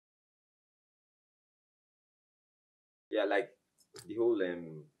Yeah, like the whole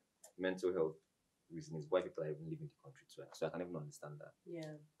mental health reason is why people are even leaving the country too. So I can even understand that.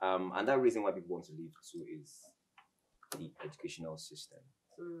 Yeah. And that reason why people want to leave too is the educational system.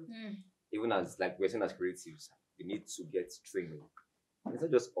 Mm. Mm. Even as like we're saying as creatives, we need to get training. And it's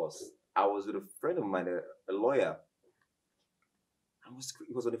not just us. I was with a friend of mine, a lawyer.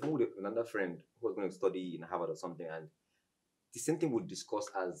 He was on the phone with another friend who was going to study in Harvard or something, and the same thing we discuss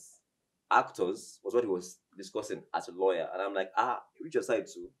as actors was what he was discussing as a lawyer. And I'm like, reach your side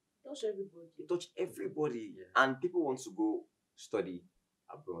too. Touch everybody. It touch everybody. Yeah. And people want to go study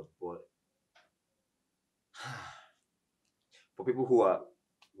abroad. But for people who are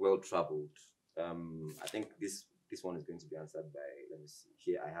well traveled, I think this one is going to be answered by, let me see.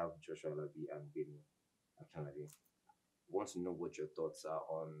 Here I have Joshua Alabi and Gbemi Akinlade. Want to know what your thoughts are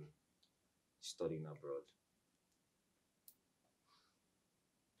on studying abroad.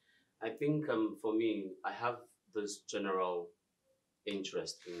 I think for me, I have this general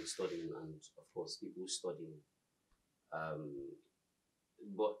interest in studying, and of course, people studying.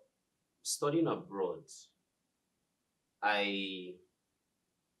 But studying abroad,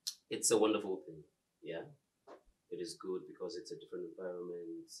 it's a wonderful thing. Yeah, it is good because it's a different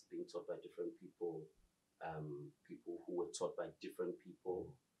environment, being taught by different people, people who were taught by different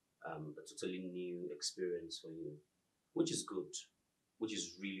people, a totally new experience for you, which is good, which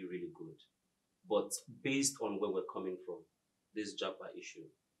is really, really good. But based on where we're coming from, this Japa issue,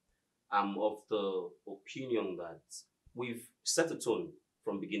 I'm of the opinion that we've set a tone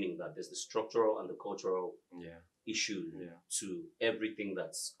from beginning that there's the structural and the cultural Yeah. issue Yeah. to everything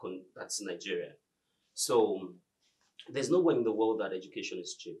that's Nigeria. So there's nowhere in the world that education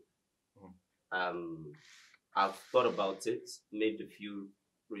is cheap. Mm. I've thought about it, made a few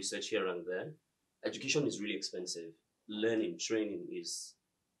research here and there. Education is really expensive. Learning, training is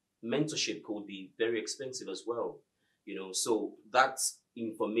mentorship could be very expensive as well. So that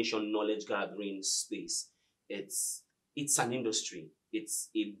information knowledge gathering space, it's an industry. It's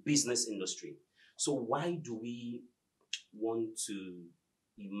a business industry. So why do we want to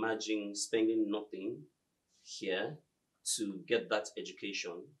imagine spending nothing here to get that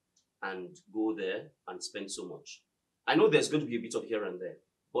education and go there and spend so much? I know there's going to be a bit of here and there,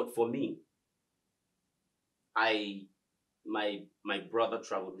 but for me, my brother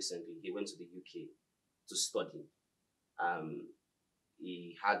traveled recently. He went to the UK to study.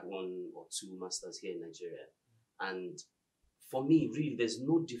 He had one or two masters here in Nigeria, and for me, really, there's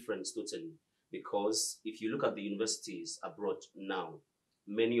no difference totally, because if you look at the universities abroad now,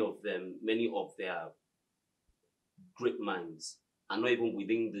 many of their great minds are not even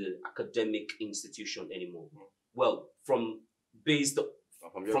within the academic institution anymore. Well, based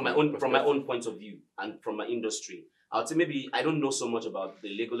from my own point of view and from my industry, I would say maybe I don't know so much about the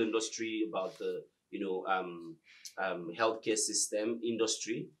legal industry, about the healthcare system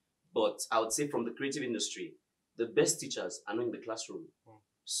industry, but I would say from the creative industry, the best teachers are not in the classroom.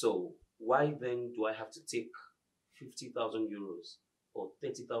 So why then do I have to take 50,000 euros or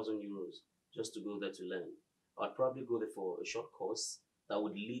 30,000 euros just to go there to learn? I'd probably go there for a short course that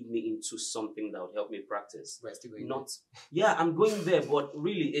would lead me into something that would help me practice. We're still going Not, yeah, I'm going there, but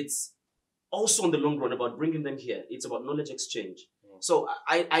really it's also in the long run about bringing them here. It's about knowledge exchange. So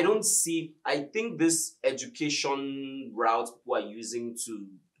I don't see, I think this education route people are using to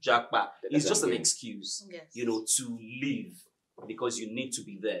jackpot is just an excuse, Yes. to leave because you need to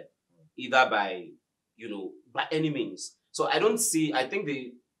be there, either by any means. So I don't see, I think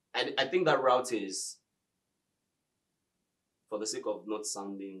that route is, for the sake of not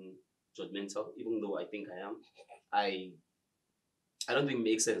sounding judgmental, even though I think I am, I don't think it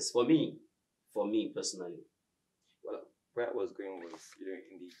makes sense for me personally. Well, where I was going was,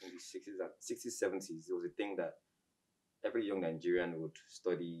 in the 60s, 70s, there was a thing that every young Nigerian would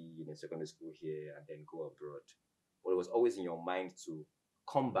study in a secondary school here and then go abroad. But it was always in your mind to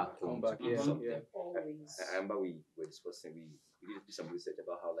come back home to do something. Yeah. Always. I remember we were discussing, we did some research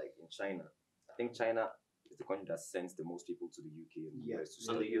about how, like, in China, I think China is the country that sends the most people to the UK and the US to And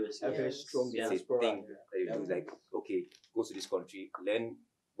study. the US, A very Yes. strong Yeah. It's a diaspora. thing that you do, like, okay, go to this country, learn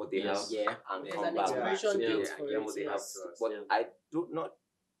what they Yes. have, Yeah. and There's come an back exhibition to date yeah, for learn it, what they have yes. to us. But Yeah. I do not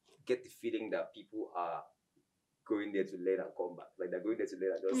get the feeling that people are going there to learn and come back. Like, they're going there to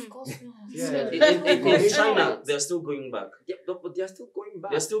learn and just. Of course not. Yeah. In China, they're still going back. Yeah, but they're still going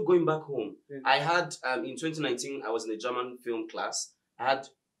back. They're still going back home. Yeah. I had, in 2019, I was in a German film class. I had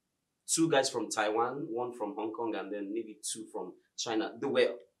two guys from Taiwan, one from Hong Kong, and then maybe two from China. They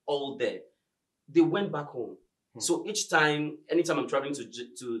were all there. They went back home. So anytime I'm traveling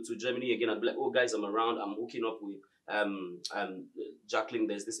to Germany again, I'd be like, oh guys, I'm around. I'm hooking up with Jacqueline.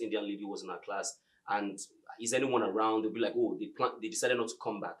 There's this Indian lady who was in our class, and is anyone around? They'll be like, oh, they decided not to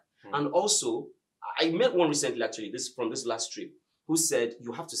come back. And also, I met one recently, actually, from this last trip, who said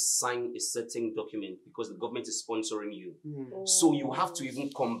you have to sign a certain document because the government is sponsoring you. So you have to even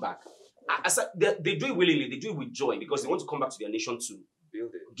come back. They do it willingly, they do it with joy because they want to come back to their nation to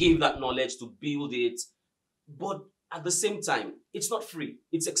Build it. give that knowledge, to build it. But at the same time, it's not free.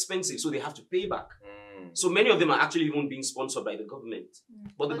 It's expensive, so they have to pay back. So many of them are actually even being sponsored by the government.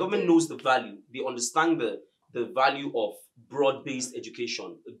 But the government knows the value. They understand the value of broad-based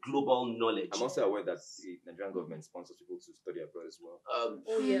education, global knowledge. I'm also aware that the Nigerian government sponsors people to study abroad as well.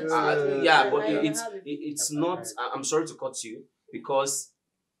 But it's not. I'm sorry to cut you because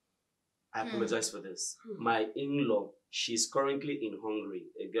I apologize for this. My in-law, she's currently in Hungary,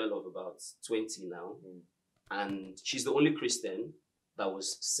 a girl of about 20 now, and she's the only Christian that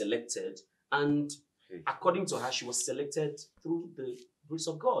was selected. And according to her, she was selected through the grace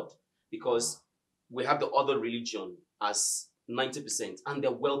of God because we have the other religion as 90%, and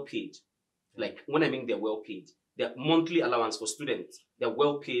they're well paid. Like, when I mean they're well paid, their monthly allowance for students, they're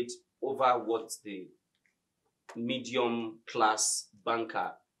well paid over what the medium class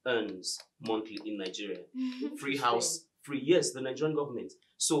banker earns monthly in Nigeria. Free house, free, yes, the Nigerian government.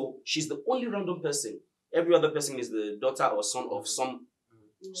 So she's the only random person. Every other person is the daughter or son of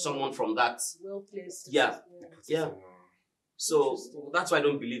someone from that. Well placed. Yeah. So that's why I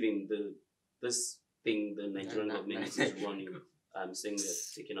don't believe in this thing the Nigerian government is running. Saying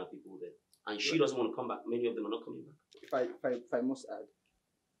they're taking out people there. And she doesn't want to come back. Many of them are not coming back. If I must add,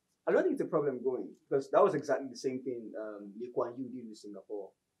 I don't think it's a problem going because that was exactly the same thing Lee Kuan Yew did with Singapore.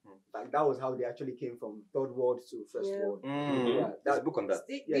 Like that was how they actually came from third world to first world. There's a book on that.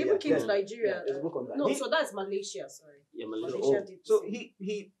 They even came to Nigeria. Yeah, there's a book on that. No, so that's Malaysia. Sorry. Yeah, Malaysia. So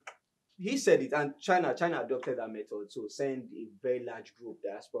he said it, and China adopted that method. So send a very large group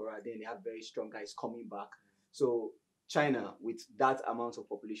diaspora, then they have very strong guys coming back. So China, with that amount of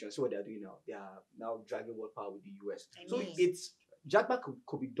population, so what they're doing now, they are now dragging world power with the US. So it's Jackpot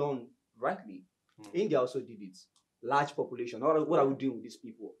could be done rightly. India also did it. Large population. What are we doing with these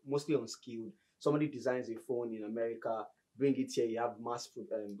people? Mostly unskilled. Somebody designs a phone in America, bring it here. You have mass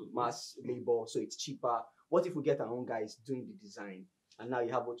labor, so it's cheaper. What if we get our own guys doing the design, and now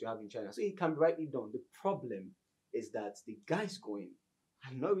you have what you have in China? So it can be rightly done. The problem is that the guys going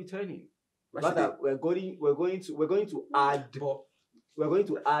are not returning. Rather, we're going to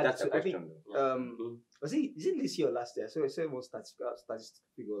add. That's a question. Is it this year or last year? So I said one statistic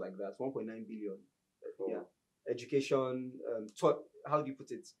figure like that. 1.9 billion. Yeah. Education. How do you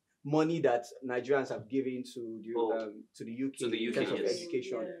put it? Money that Nigerians have given to the UK in terms of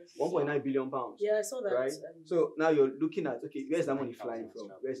education. 1.9 billion pounds. Yeah, I saw that. Right. So now you're looking at, okay, where's that money flying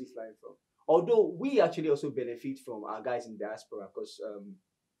from? Where's it flying from? Although we actually also benefit from our guys in diaspora because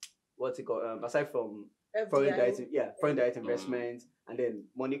what's it called? Aside from foreign direct investment and then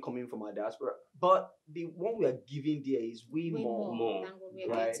money coming from our diaspora, but the one we are giving there is way more than what we're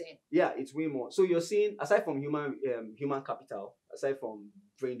right? getting. Yeah, it's way more. So you're seeing, aside from human capital, aside from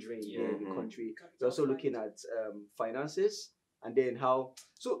brain drain in the country, you're also looking at finances and then how.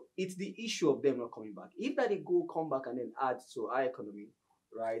 So it's the issue of them not coming back. If that they come back and then add to our economy,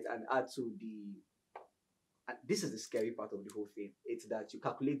 right, and add to the. And this is the scary part of the whole thing. It's that you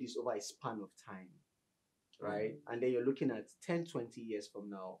calculate this over a span of time, right? And then you're looking at 10, 20 years from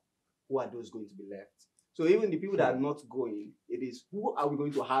now, who are those going to be left? So even the people that are not going, it is who are we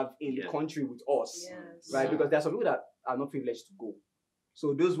going to have in the country with us, right? Because there are some people that are not privileged to go.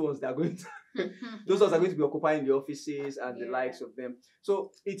 So those ones that are going to, those ones are going to be occupying the offices and the likes of them.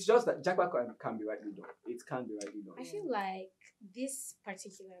 So it's just that Jackpot can be rightly done. It can be rightly done. I feel like this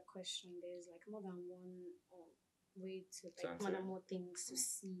particular question, there's like more than one way to like more than more things to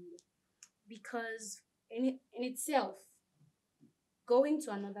see, because in itself, going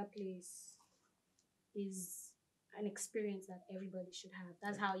to another place is an experience that everybody should have.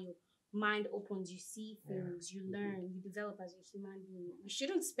 That's how your mind opens, you see things, you learn, you develop as a human being. We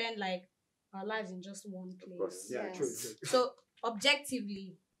shouldn't spend like our lives in just one place. Yeah, true. So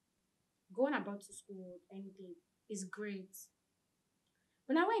objectively, going abroad to school, anything is great.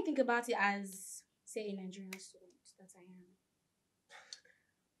 But now when I think about it as, say, a Nigerian student that I am,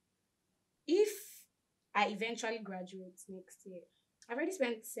 if I eventually graduate next year, I've already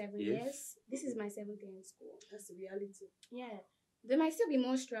spent 7 years. This is my 7th year in school. That's the reality. Yeah. There might still be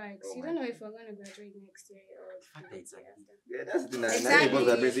more strikes. You don't know if we're going to graduate next year or the year after. Yeah, that's the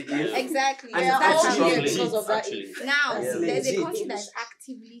Exactly. Exactly. And Yeah, that's that's all it. because of that. Actually. Now, Yeah. there's a Legit. country that is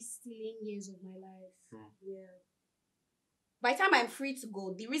actively stealing years of my life. Yeah. by the time I'm free to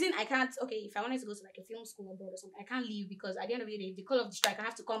go, the reason I can't, if I wanted to go to like a film school abroad or something, I can't leave because at the end of the day, if the call of the strike, I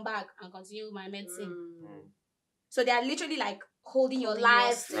have to come back and continue my medicine. So they are literally like holding your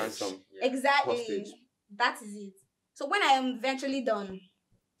life. Ransom. Exactly. Hostage. That is it. So when I am eventually done,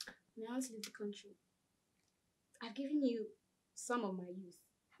 I want to leave the country. I've given you some of my youth.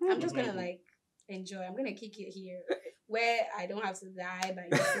 I'm just gonna like enjoy. I'm gonna kick it here where I don't have to die by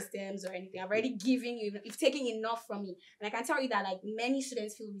the systems or anything. I've already given you, you've taken enough from me. And I can tell you that like many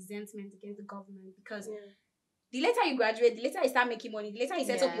students feel resentment against the government because the later you graduate, the later you start making money, the later you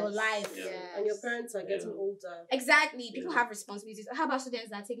set up your life. And your parents are getting older. Exactly. People have responsibilities. How about students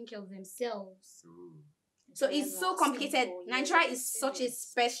that are taking care of themselves? So it's so complicated. Nigeria is such a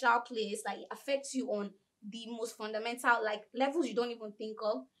special place. Like it affects you on the most fundamental like levels you don't even think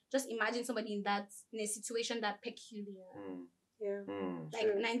of. Just imagine somebody in a situation that peculiar. Like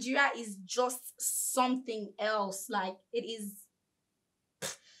True. Nigeria is just something else. Like it is.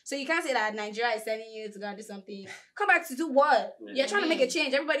 So you can't say that Nigeria is sending you to go do something. Come back to do what? You're trying to make a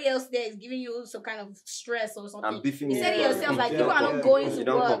change. Everybody else there is giving you some kind of stress or something. I'm beefing You said it you. yourself, like people are not going to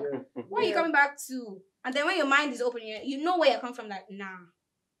work. What are you coming back to? And then when your mind is open, you know where you're coming from. Like, nah.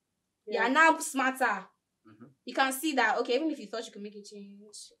 You are now smarter. You can see that, okay, even if you thought you could make a change,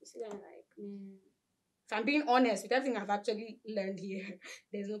 you see that like, if I'm being honest with everything I've actually learned here,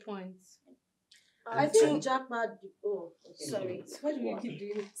 there's no point. I think Jackpot. Oh, okay. Sorry. Why do you keep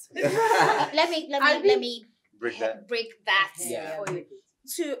doing it? let me Break that. break that Yeah. for you.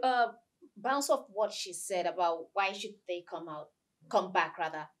 To bounce off what she said about why should they come back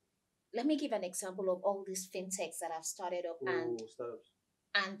rather. Let me give an example of all these fintechs that have started up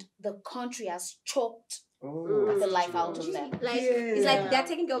and the country has choked the life out of them. Like it's like they're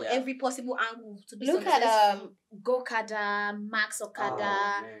taking care of every possible angle to be Look successful. at Gokada, Max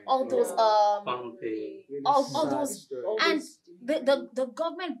Okada, all those all those, and the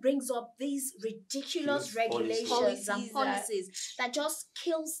government brings up these ridiculous regulations and policies that just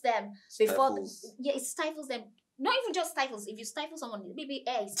kills them before it stifles them. Not even just stifles. If you stifle someone, maybe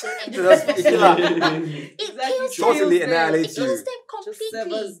air is still It kills totally annihilates you. It kills them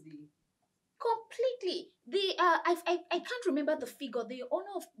completely. I can't remember the figure. The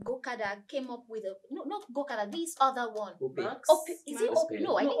owner of Gokada came up with not Gokada, this other one. Max? Is it Ope?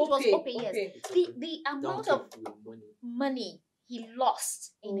 No, I think it was Ope, yes. The amount of money he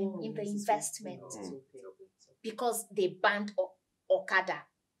lost in the investment because they banned Okada.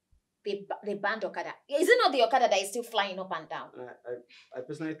 They banned Okada. Is it not the Okada that is still flying up and down? I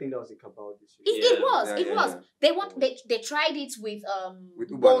personally think that was a cabal issue. It was. They tried it with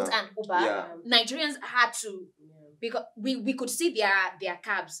Bolt and Uber. Nigerians had to because we could see their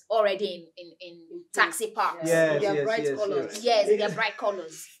cabs already in taxi parks. Their bright colors. Yes, their bright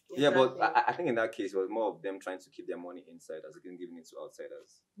colors. Yeah, but I think in that case it was more of them trying to keep their money inside as against giving it to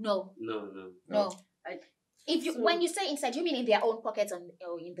outsiders. No. When you say inside, you mean in their own pockets or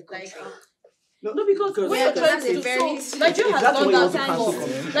in the country? No, because we are trying to Nigeria has done that before.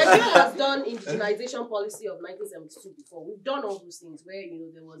 Nigeria has done indigenization policy of 1972 before. We've done all those things where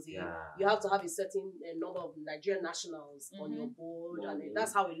there was you have to have a certain number of Nigerian nationals on your board, and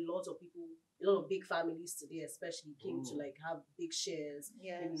that's how a lot of big families today, especially, came to like have big shares.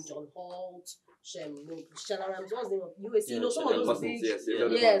 Maybe John Holt, Shelaram, what's the name of UAC? Some of those big,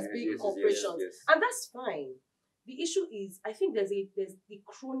 big corporations, and that's fine. The issue is, I think there's the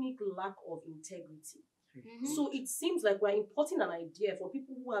chronic lack of integrity. So it seems like we're importing an idea from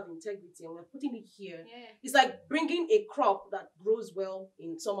people who have integrity and we're putting it here. It's like bringing a crop that grows well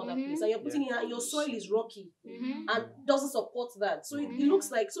in some other place and you're putting it and your soil is rocky and doesn't support that. So it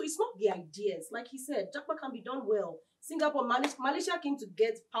looks like, so it's not the ideas. Like he said, Jackpot can be done well. Singapore, Malaysia came to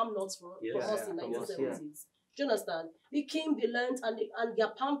get palm nuts from us in 1970s. Do you understand? They came, they learned, and their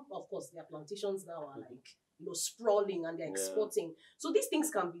palm, of course, their plantations now are like, sprawling and they're exporting. So these things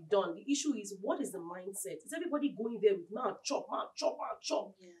can be done. The issue is, what is the mindset? Is everybody going there with chop?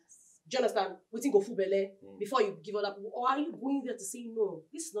 Yes. Do you understand? Waiting go full belly before you give up? Or are you going there to say, no,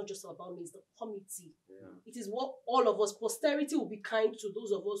 this is not just about me, it's the committee. It is what all of us, posterity will be kind to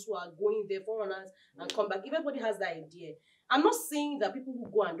those of us who are going there, foreigners, and come back. If everybody has that idea. I'm not saying that people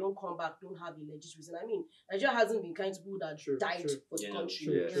who go and don't come back don't have a legit reason. I mean, Nigeria hasn't been kind to people that died for the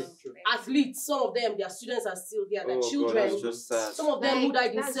country. Athletes, some of them, their students are still there, their children. Some of them who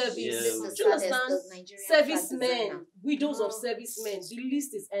died in service. Do you understand? Servicemen, widows of servicemen. The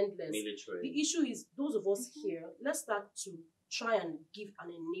list is endless. Military. The issue is, those of us here, let's start to try and give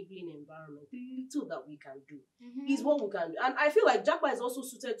an enabling environment. The little that we can do is what we can do. And I feel like Jackpot is also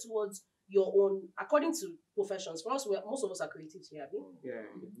suited towards your own, according to professions. For us, most of us are creatives here.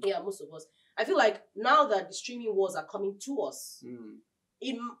 Yeah, most of us. I feel like now that the streaming wars are coming to us,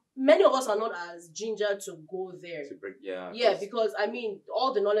 many of us are not as ginger to go there. Because I mean,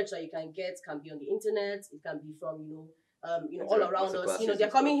 all the knowledge that you can get can be on the internet. It can be from all around us. They're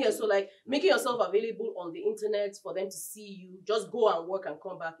coming here, so like making yourself available on the internet for them to see you, just go and work and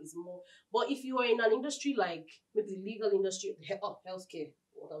come back is more. But if you are in an industry like maybe the legal industry, healthcare,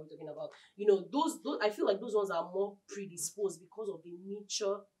 what are we talking about? Those I feel like those ones are more predisposed because of the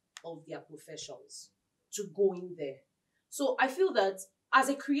nature of their professions to go in there. So I feel that as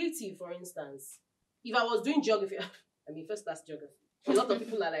a creative, for instance, if I was doing geography, first class geography, a lot of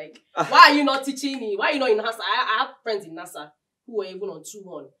people are like, why are you not teaching me? Why are you not in NASA? I have friends in NASA who were even on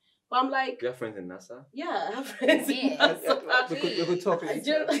 2-1. But I'm like... You have friends in NASA? Yeah, I have friends in NASA. We could talk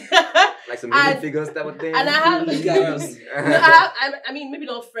later. Like some hidden figures that were there. And I have... maybe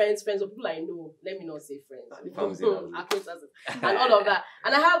not friends or people I know. Let me not say friends. And all of that.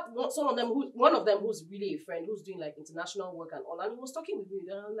 And I have one of them who's really a friend, who's doing like international work and all. And he was talking with me.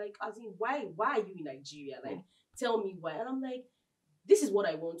 And I'm like, why are you in Nigeria? Like, tell me why. And I'm like, this is what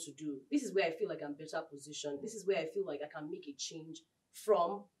I want to do. This is where I feel like I'm better positioned. This is where I feel like I can make a change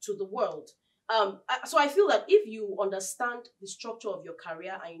from to the world. So I feel that if you understand the structure of your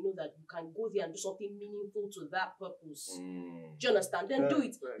career and you know that you can go there and do something meaningful to that purpose, do you understand? Then do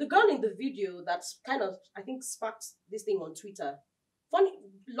it. Right. The girl in the video that's kind of, I think, sparked this thing on Twitter.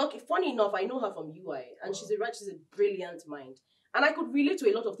 Funny enough, I know her from UI, and she's a brilliant mind. And I could relate to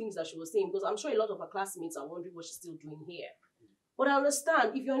a lot of things that she was saying, because I'm sure a lot of her classmates are wondering what she's still doing here. But I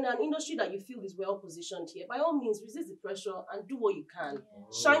understand, if you're in an industry that you feel is well positioned here, by all means, resist the pressure and do what you can.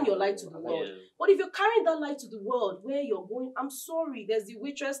 Shine your light to the world. But if you're carrying that light to the world where you're going, I'm sorry, there's the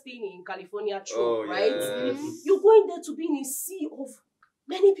waitress thing in California, right? You're going there to be in a sea of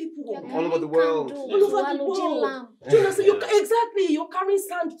many people. All over the world. All over the world. Do you understand? Exactly, you're carrying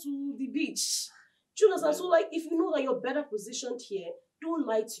sand to the beach. Do you understand? So like, if you know that you're better positioned here, don't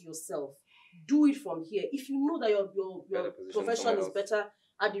lie to yourself. Do it from here. If you know that your profession is better,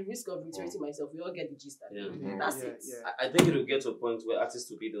 at the risk of reiterating myself, we all get the gist. That's it. I think it will get to a point where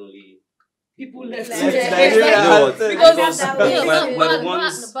artists will be the only people left. Because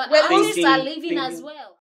but artists are leaving as well.